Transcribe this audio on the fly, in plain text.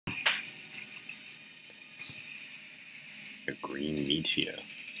green meteor.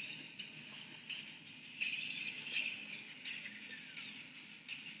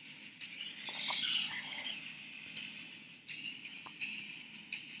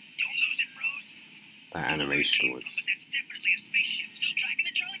 That animation was... But that's definitely a spaceship. Still tracking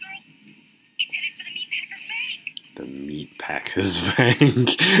the Charlie girl? It's headed for the Meat Packers Bank. The Meat Packers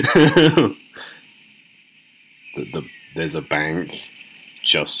Bank. There's a bank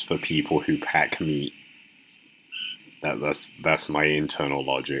just for people who pack meat. That's my internal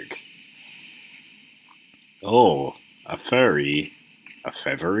logic. Oh, a furry. A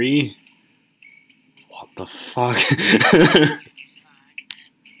feathery? What the fuck?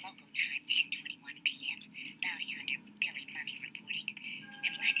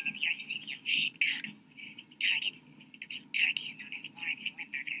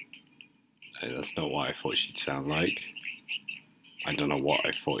 That's not what I thought she'd sound like. I don't know what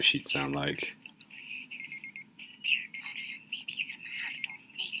I thought she'd sound like.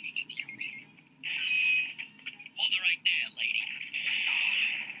 Hold her right there, lady.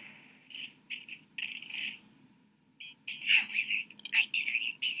 However, I do not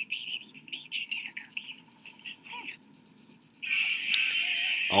anticipate any major difficulties.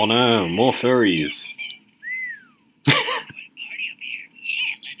 Oh no, more furries.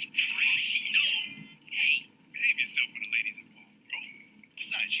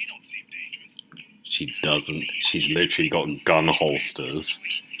 She doesn't. She's literally got gun holsters.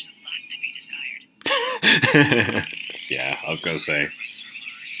 Yeah, I was gonna say.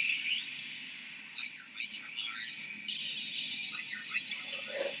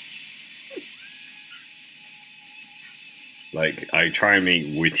 Like, I try and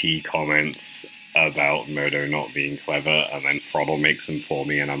make witty comments about Moto not being clever, and then Froddle makes them for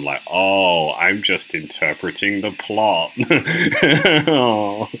me, and I'm like, oh, I'm just interpreting the plot.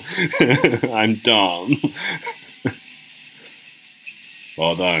 Oh, I'm dumb.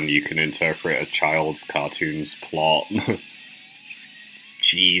 Well done, you can interpret a child's cartoon's plot.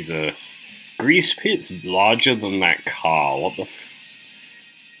 Jesus. Grease pit's larger than that car, what the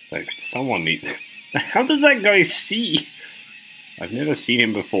like, someone needs... How does that guy see? I've never seen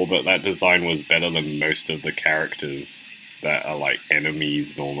him before, but that design was better than most of the characters that are like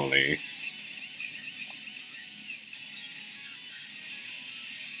enemies normally.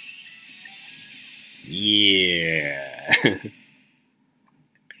 Yeah.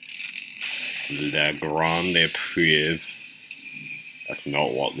 La Grande Preuve. That's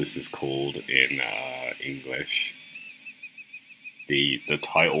not what this is called in English. The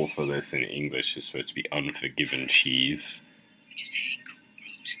title for this in English is supposed to be Unforgiven Cheese. Just hang cool,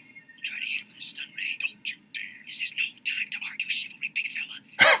 bros. We'll try to hit him with a stun ray. Don't you dare. This is no time to argue chivalry, big fella.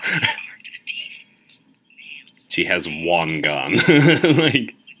 He's armed to the teeth. Man. She has one gun.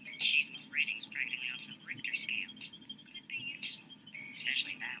 Like, She's rating's practically off the Richter scale. Could be useful.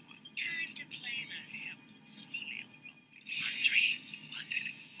 Especially that one. Time to play the female role. On three. 1,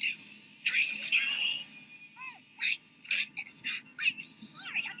 2, 3. Oh my goodness. I'm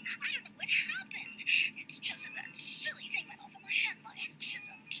sorry. I don't know what happened. It's just that silly thing went off in my hand by accident.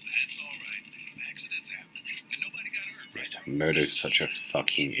 That's all right. Accidents happen. And nobody got hurt, right? Moto's such a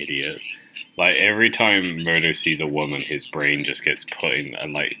fucking idiot. Like, every time Moto sees a woman, his brain just gets put in,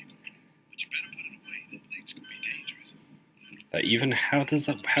 and like... But you better put it away. Things could be dangerous. Like, even, how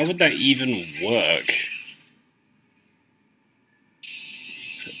would that even work?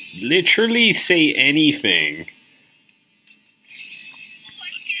 Literally say anything.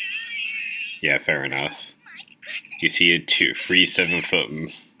 Let's get out of here. Yeah, fair enough. You see a 3 7 foot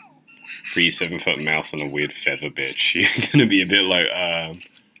mouse and a weird feather bitch. You're gonna be a bit like, Yeah, right.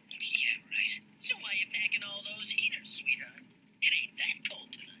 So why you packing all those heaters, sweetheart? It ain't that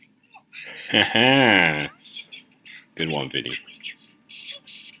cold tonight. haha. Good one, Vinny. I was just so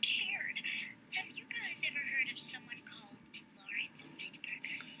scared. Have you guys ever heard of someone called Lawrence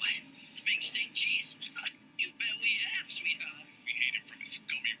Littberger? What? The big steak cheese? You bet we have, sweetheart. We hate him from his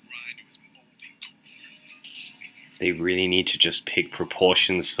scummy rind to his moldy core. They really need to just pick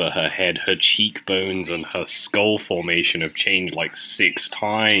proportions for her head. Her cheekbones and her skull formation have changed like 6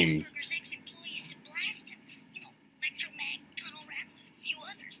 times. Littberger's ex-employees to blast him. You know, electromag, tunnel rat, with a few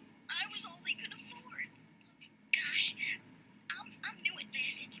others. I was all they could afford. Gosh, I'm new at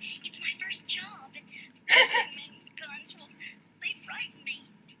this. It's my first job, and men with guns, well, they frighten me.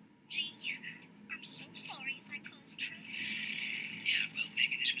 Gee, I'm so sorry if I caused trouble. Yeah, well,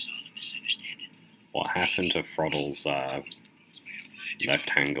 maybe this was all a misunderstanding. What happened to Froddle's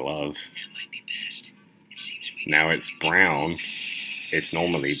left-hand glove? That might be best. It seems we Now it's brown. It's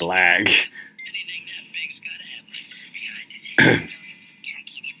normally black. anything that big's gotta have Littberger behind it.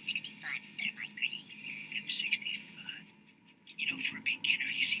 Turkey and M65 thermite grenades. M65.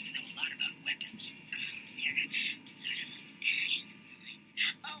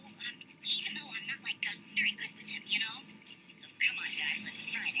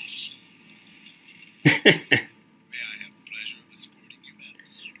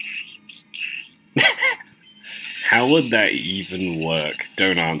 would that even work?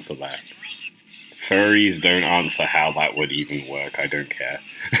 Don't answer that. Furries, don't answer how that would even work. I don't care.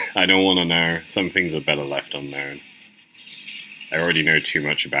 I don't want to know. Some things are better left unknown. I already know too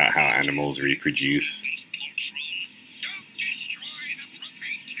much about how animals reproduce.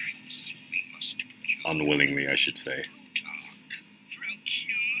 Unwillingly, I should say.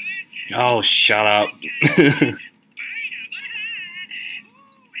 Oh, shut up.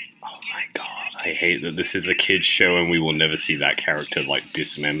 Oh my god, I hate that this is a kid's show and we will never see that character, like,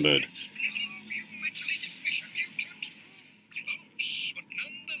 dismembered.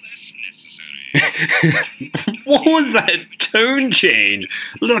 What was that tone change?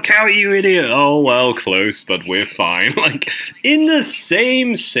 Look out, you idiot! Oh, well, close, but we're fine. Like, in the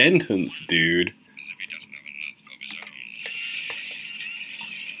same sentence, dude.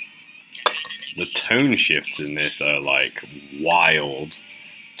 The tone shifts in this are, like, wild.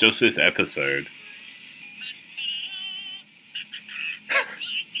 Just this episode.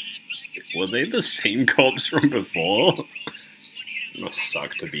 Were they the same cops from before? It must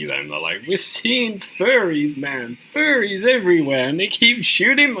suck to be them. They're like, we're seeing furries, man. Furries everywhere, and they keep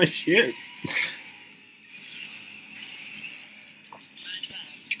shooting my shit.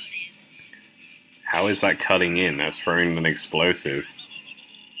 How is that cutting in? That's throwing an explosive.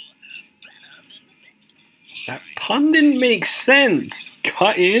 That pun didn't make sense.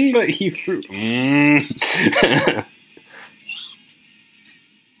 Cut in, but he threw...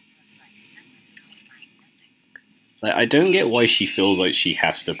 Like, I don't get why she feels like she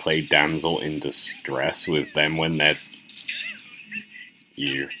has to play damsel in distress with them when they're...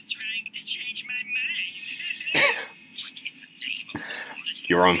 You.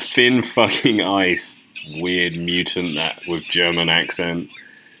 You're on thin fucking ice, weird mutant that with German accent.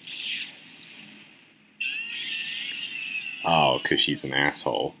 Oh, because she's an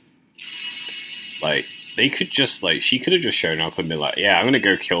asshole. Like, they could just, like, she could have just shown up and been like, yeah, I'm gonna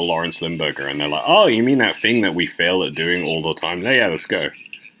go kill Lawrence Limburger. And they're like, oh, you mean that thing that we fail at doing all the time? Yeah, let's go.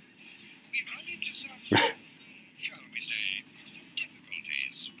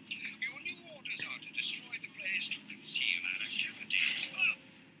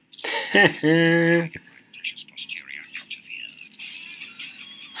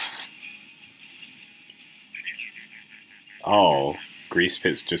 Oh, Grease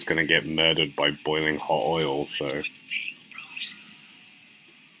Pit's just gonna get murdered by boiling hot oil, so...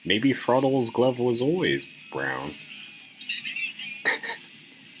 Maybe Throttle's glove was always brown.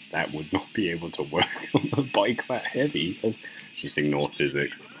 That would not be able to work on a bike that heavy. Let's just ignore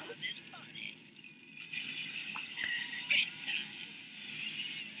physics.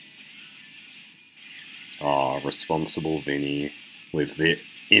 Oh, responsible Vinny with the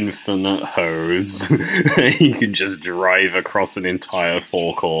infinite hose. You can just drive across an entire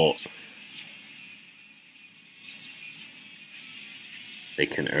forecourt. They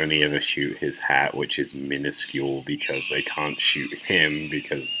can only ever shoot his hat, which is minuscule because they can't shoot him,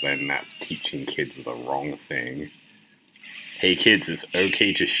 because then that's teaching kids the wrong thing. Hey kids, it's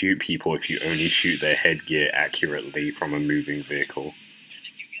okay to shoot people if you only shoot their headgear accurately from a moving vehicle.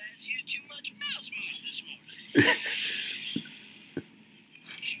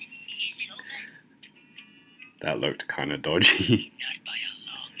 That looked kind of dodgy. Not by a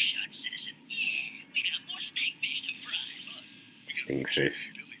long shot, citizen. Yeah, we got more stinkfish to fry. Stinkfish.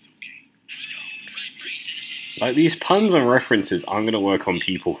 Like, these puns and references aren't going to work on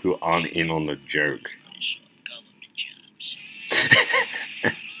people who aren't in on the joke.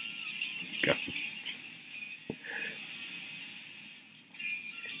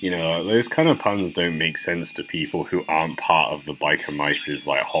 You know, those kind of puns don't make sense to people who aren't part of the Biker Mice's,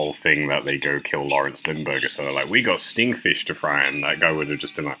 like, whole thing that they go kill Lawrence Limburger. So they're like, we got stinkfish to fry, and that guy would have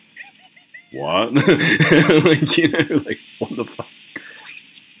just been like, what? Like, you know, like, what the fuck?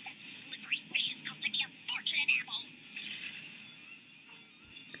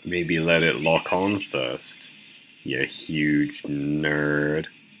 Maybe let it lock on first. You huge nerd.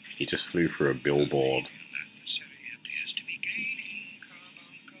 He just flew through a billboard.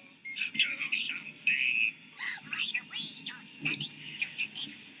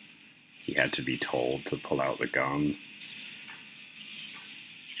 He had to be told to pull out the gun. You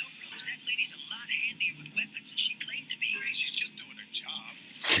know, Rose, that lady's a lot handier with weapons than she claimed to be. She's just doing her job.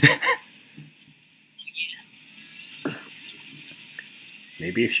 Yeah.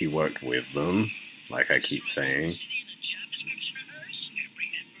 Maybe if she worked with them, like I keep saying.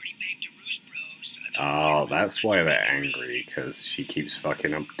 Oh, that's why they're angry, because she keeps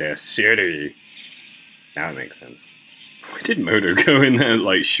fucking up their city. Now it makes sense. Why did Moto go in that,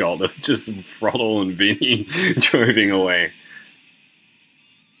 like, shot that's just Throttle and Vinny driving away?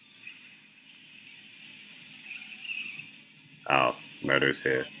 Oh, Moto's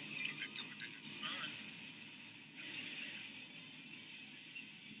here.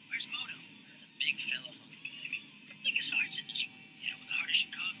 Where's Moto? The big fellow looking behind me. I think his heart's in this one. You know, with the heart of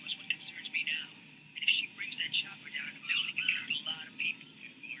Chicago is what concerns me now. And if she brings that chopper down in the building, it could hurt a lot of people.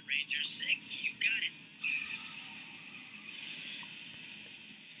 Lord Ranger 6, you got it.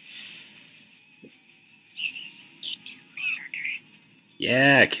 This is it, burger.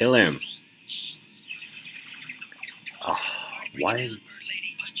 Yeah, kill him. Oh, why?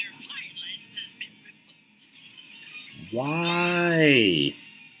 Why?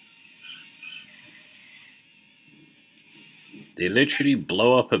 They literally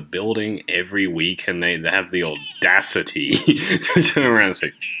blow up a building every week and they have the audacity to turn around and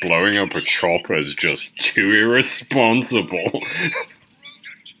say, blowing up a chopper is just too irresponsible.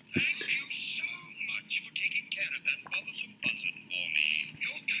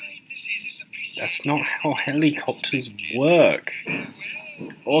 That's not how helicopters work.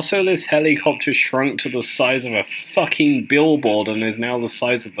 Also, this helicopter shrunk to the size of a fucking billboard and is now the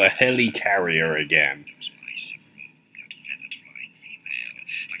size of the helicarrier again.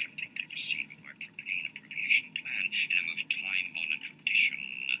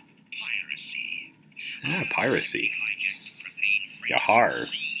 Ah, piracy.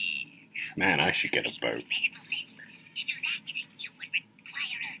 Yahar. Man, I should get a boat.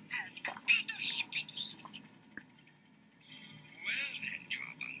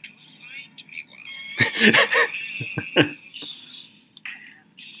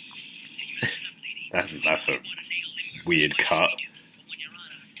 That's a weird cut.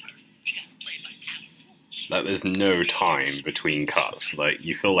 Like, there's no time between cuts. Like,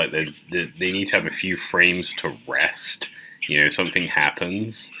 you feel like they need to have a few frames to rest. You know, something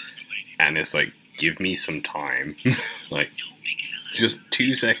happens, and it's like, give me some time. Like, just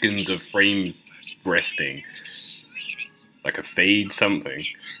 2 seconds of frame resting. Like a fade something.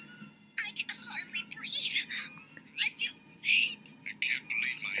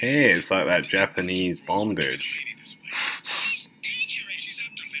 Hey, it's like that Japanese bondage.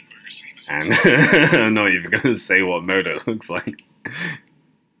 And I'm not even going to say what Moto looks like.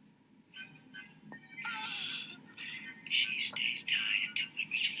 She stays tied until we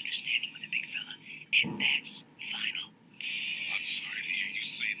reach an understanding with the big fella, and that's final. I'm sorry to hear you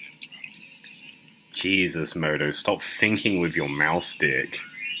say that, Throttle. Jesus, Moto, stop thinking with your mouse stick.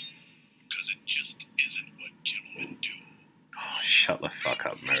 Because it just isn't what gentlemen do. Oh, shut the fuck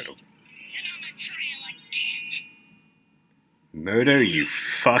up, Moto. Moto, you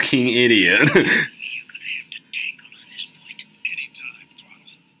fucking idiot. You're gonna have to tangle on this point. Anytime,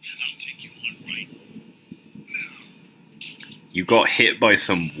 Throttle. I'll take you on right now. You got hit by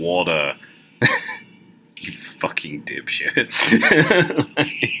some water. You fucking dipshit.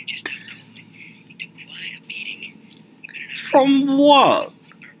 Okay, just not cold. It took quite a beating. From what?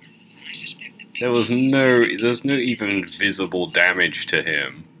 I suspect the There's no even visible damage to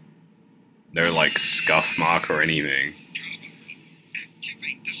him. No, like, scuff mark or anything.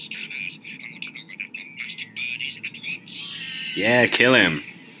 Activate the scanners. I want to know where that bombastic bird is at once. Yeah, kill him.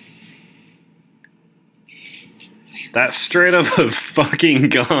 That's straight up a fucking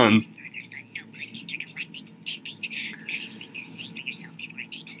gun.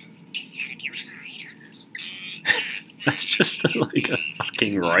 That's just like a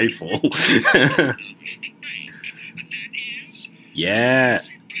fucking rifle. Yeah.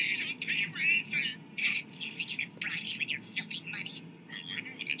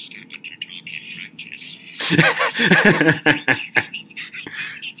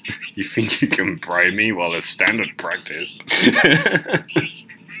 You think you can bribe me while it's standard practice?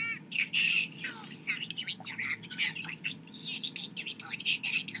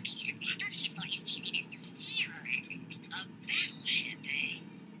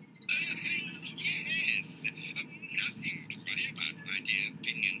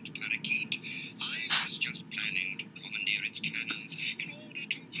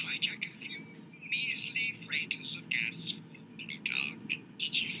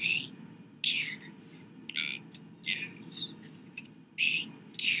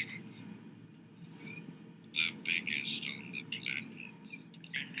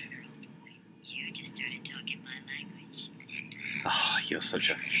 Oh, you're such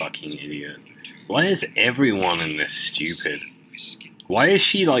a fucking idiot. Why is everyone in this stupid? Why is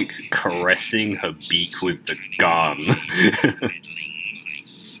she, like, caressing her beak with the gun?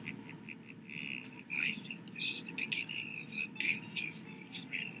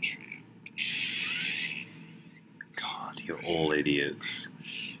 God, you're all idiots.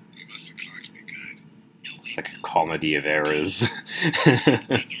 It's like a comedy of errors.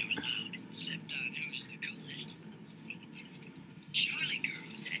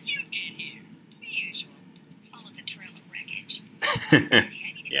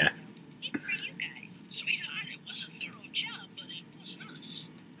 Yeah. Even for you guys. Sweetheart, it was a thorough job, but it wasn't us.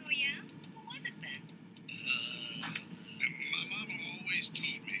 Oh, yeah? What was it then? My mama always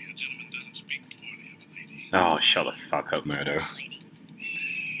told me a gentleman doesn't speak poorly of a lady. Oh, shut the fuck up, Moto.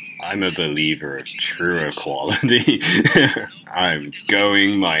 I'm a believer of true equality. I'm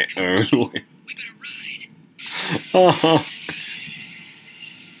going my own way. We better ride. Oh.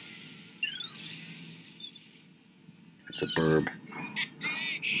 It's a burb.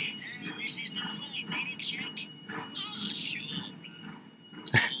 This is the way, baby check. Oh, sure.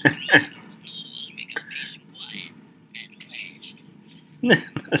 Make it peace and quiet. At last.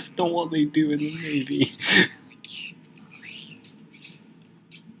 That's not what they do in the Navy.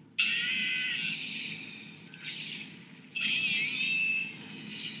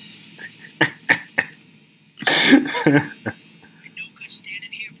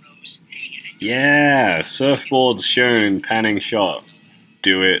 Yeah, surfboards shown, panning shot.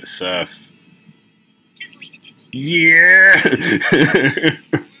 Do it, surf. Just leave it to me. Yeah!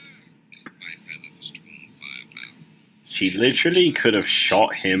 She literally could have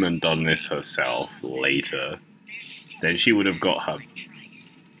shot him and done this herself later. Then she would have got her.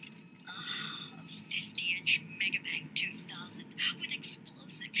 Price. A 50-inch Megabang 2000 with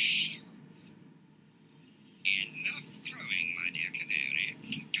explosive shells. Enough crowing, my dear canary.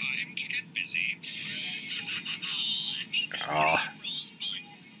 Time to get busy. Ah.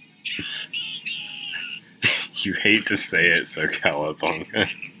 You hate to say it, so cowabunga.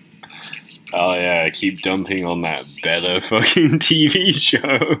 Oh yeah, keep dumping on that better fucking TV show.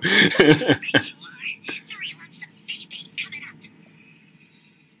 Three lumps of fish bait coming up.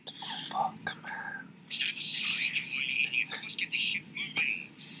 Fuck, man. Stand aside, you oily idiot. We must get this ship moving.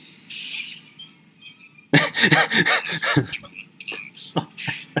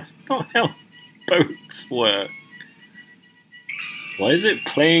 That's not how boats work. Why is it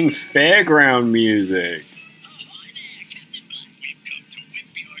playing fairground music? We've come to whip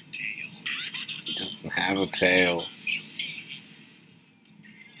your tail. He doesn't have a tail.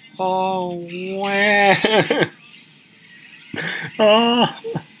 Oh, where? Oh.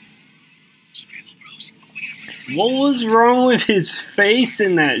 Scramble, bros. We gotta What was wrong with his face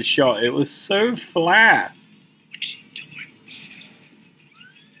in that shot? It was so flat. What's she doing?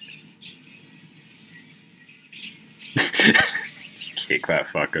 Just kick that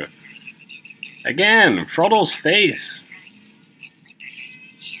fucker. Again, Froddle's face.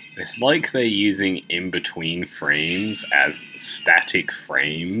 It's like they're using in-between frames as static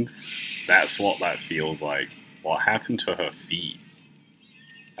frames. That's what that feels like. What happened to her feet?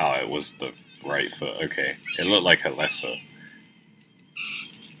 Oh, it was the right foot. Okay. It looked like her left foot.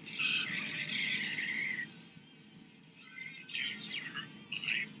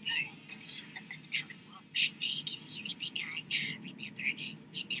 Take it easy, big guy. Remember, you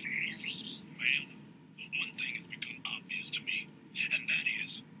never hurt a lady. Ma'am, one thing has become obvious to me, and that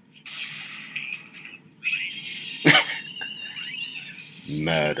is, ain't no lady.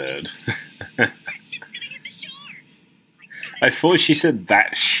 Murdered. That ship's gonna hit the shore. I thought she said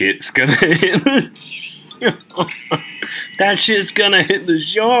that shit's gonna hit the shore. That shit's gonna hit the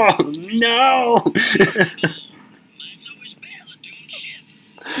shore. No. That's always been a doomed ship.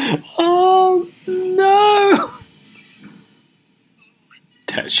 Oh no.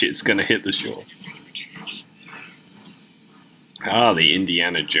 That shit's gonna hit the shore. Just take the cash. Ah, the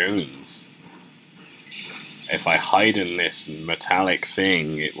Indiana Jones. If I hide in this metallic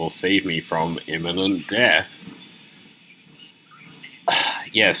thing, it will save me from imminent death.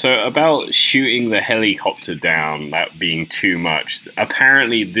 Yeah, so about shooting the helicopter down, that being too much.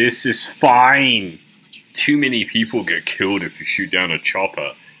 Apparently this is fine. Too many people get killed if you shoot down a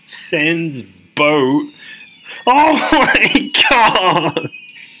chopper. Sends boat. Oh my god!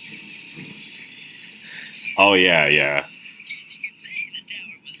 Oh yeah, yeah. As you can see, the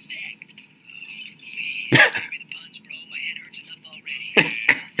tower was decked. Give me the punch, bro. My head hurts enough already.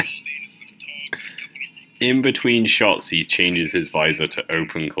 Y'all need some dogs and a couple of them. In between shots, he changes his visor to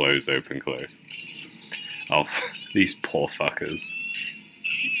open, close, open, close. Oh, these poor fuckers.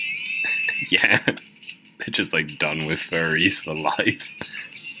 Yeah, they're just like done with furries for life.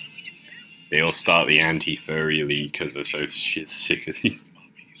 They all start the anti-furry league because they're so shit sick of these.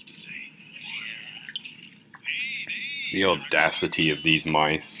 Mommy used to say, The audacity of these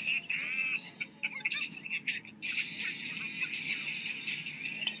mice.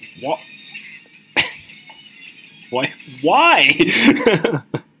 What? Why? Why?